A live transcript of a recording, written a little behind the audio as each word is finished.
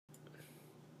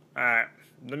Alright,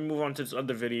 let me move on to this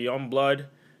other video. YUNGBLUD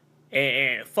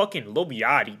and fucking Lil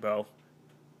Yachty, bro.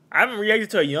 I haven't reacted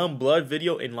to a YUNGBLUD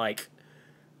video in like,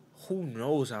 who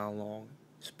knows how long.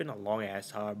 It's been a long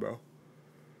ass time, bro.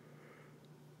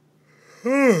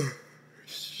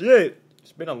 Shit.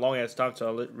 It's been a long ass time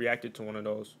till I reacted to one of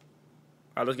those.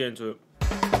 Alright, let's get into it.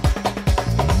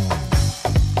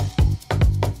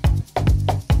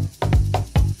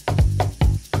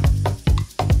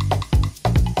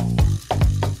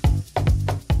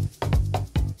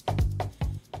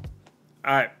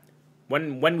 Alright,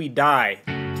 when we die,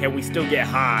 can we still get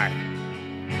high?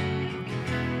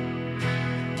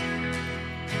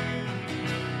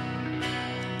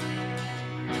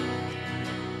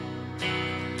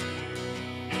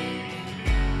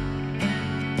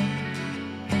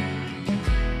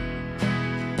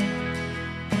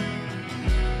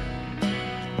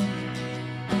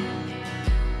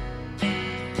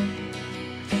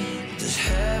 Does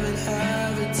heaven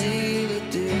have a deal, or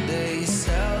do they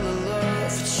sell the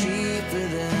love for cheaper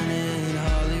than in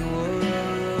Hollywood?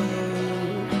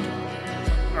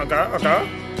 Okay.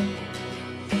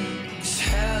 'Cause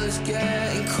hell is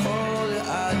getting colder,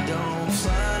 I don't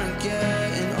plan on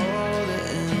getting older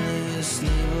in this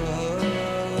neighborhood.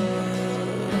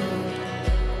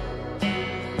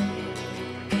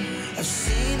 I've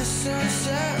seen the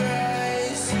sunset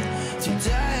rise through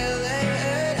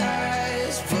dilated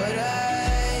eyes, but I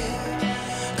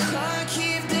can't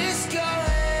keep this going.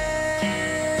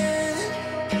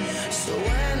 So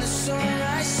when the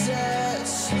sunrise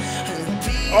sets and the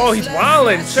beat Oh, he's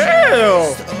wildin',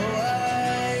 chill.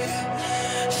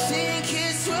 think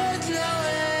it's worth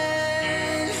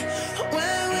knowing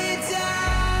when we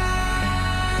die.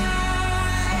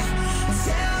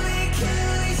 Tell me, can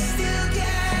we still get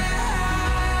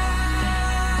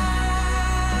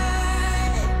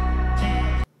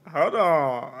high? Hold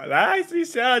on. That actually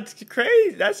sounds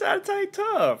crazy. That sounds like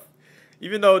tough.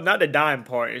 Even though not the dying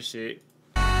part and shit.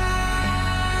 Tell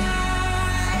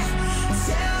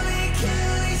me,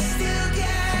 can we still get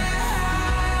high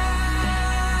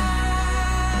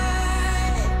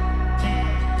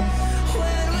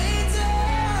when we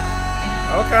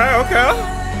die? Okay.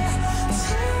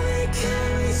 Tell me, can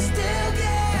we still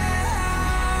get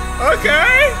high?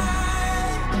 Okay.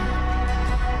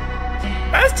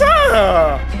 That's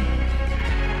tough.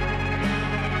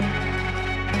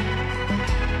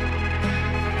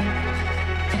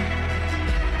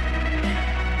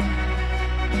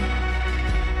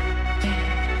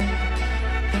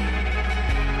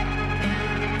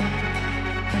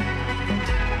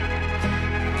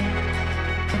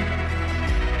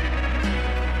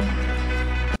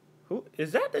 Who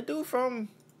is that? The dude from?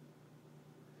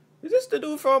 Is this the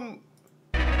dude from?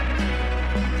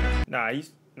 Nah,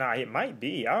 it might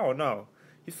be. I don't know.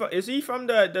 Is he from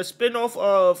the spin-off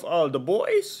of The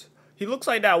Boys? He looks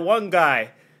like that one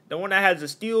guy, the one that has the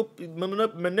steel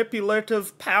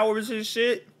manipulative powers and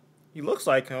shit. He looks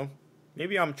like him.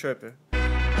 Maybe I'm tripping. If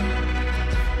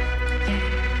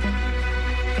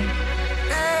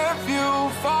you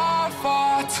fall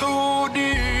far too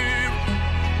deep,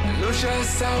 lose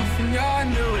yourself in your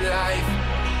new life.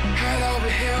 Head over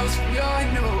heels for your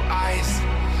new eyes.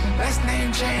 Let's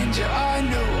name change your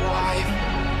new wife.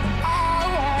 I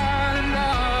wanna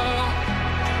know,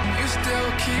 you still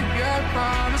keep your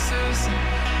promises,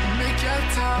 make your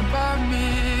time by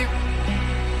me.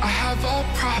 I have a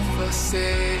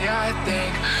prophecy, I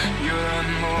think you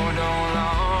done moved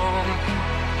along.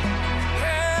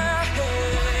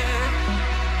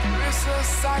 It's a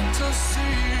sight to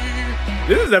see.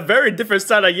 This is a very different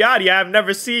side of Yachty I've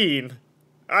never seen.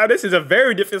 This is a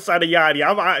very different side of Yachty.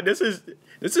 This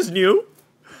is new.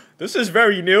 This is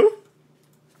very new.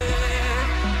 It's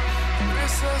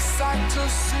a sight to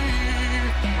see.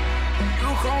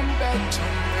 You come back to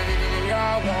me, I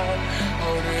won't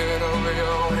hold it over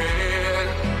your head.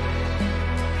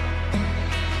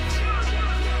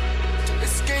 To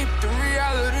escape the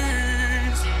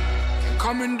realities,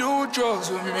 come and do drugs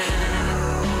with me.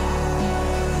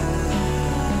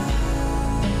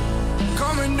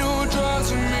 Come and do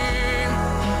drugs with me.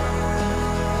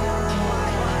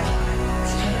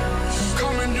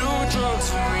 Come and do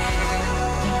drugs with me.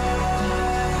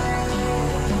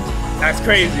 That's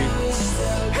crazy.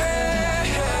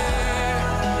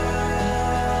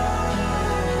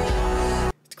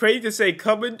 It's crazy to say,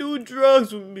 come and do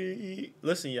drugs with me.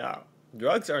 Listen, y'all,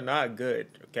 drugs are not good,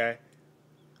 okay?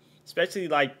 Especially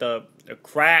like the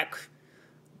crack,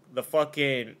 the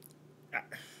fucking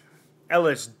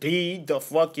LSD, the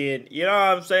fucking, you know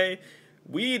what I'm saying?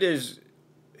 Weed is,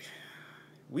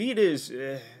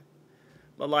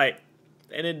 but like,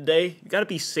 the end of the day, you gotta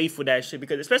be safe with that shit,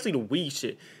 because especially the weed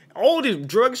shit. All this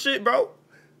drug shit, bro,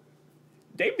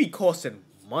 they be costing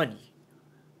money.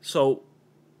 So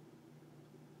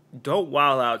don't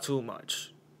wild out too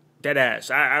much. Dead ass.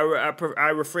 I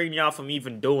refrain y'all from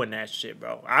even doing that shit,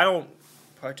 bro. I don't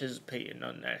participate in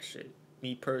none of that shit.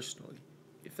 Me personally.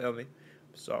 You feel me?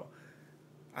 So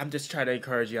I'm just trying to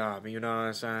encourage y'all, you know what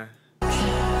I'm saying?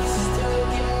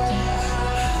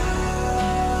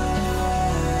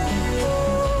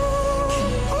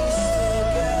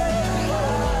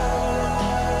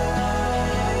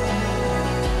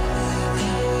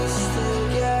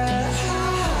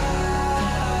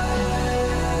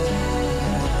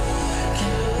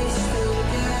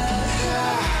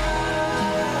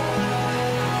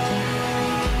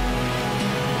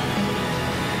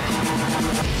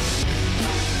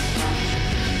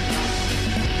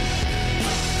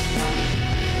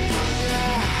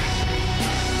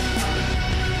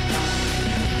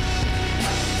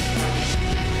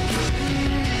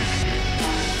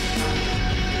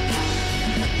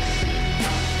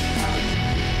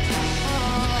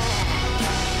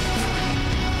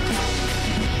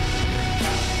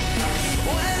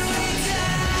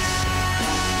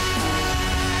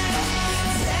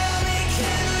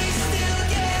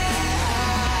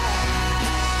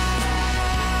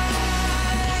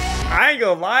 I ain't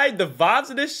gonna lie, the vibes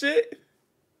of this shit,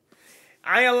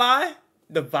 I ain't gonna lie,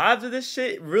 the vibes of this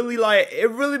shit really, like, it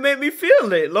really made me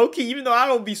feel it, low-key, even though I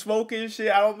don't be smoking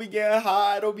shit, I don't be getting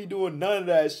high, I don't be doing none of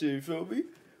that shit, you feel me?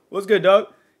 What's good, dog?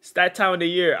 It's that time of the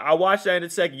year. I'll watch that in a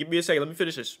second. Give me a second. Let me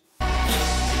finish this.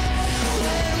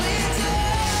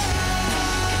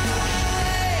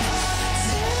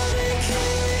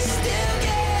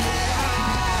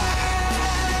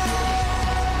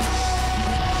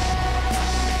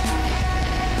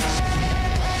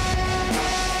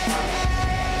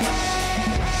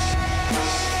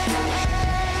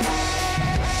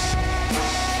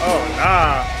 Oh,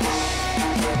 nah.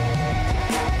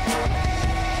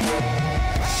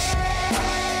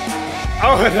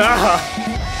 Oh, nah.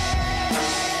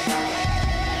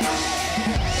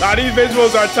 Nah, these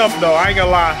visuals are tough, though. I ain't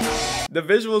gonna lie. The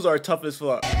visuals are tough as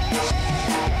fuck.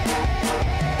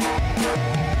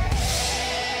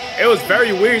 It was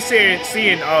very weird seeing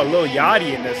Lil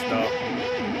Yachty in this, though.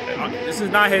 This is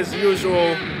not his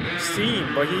usual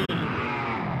scene, but he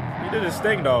did his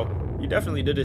thing, though. He definitely did his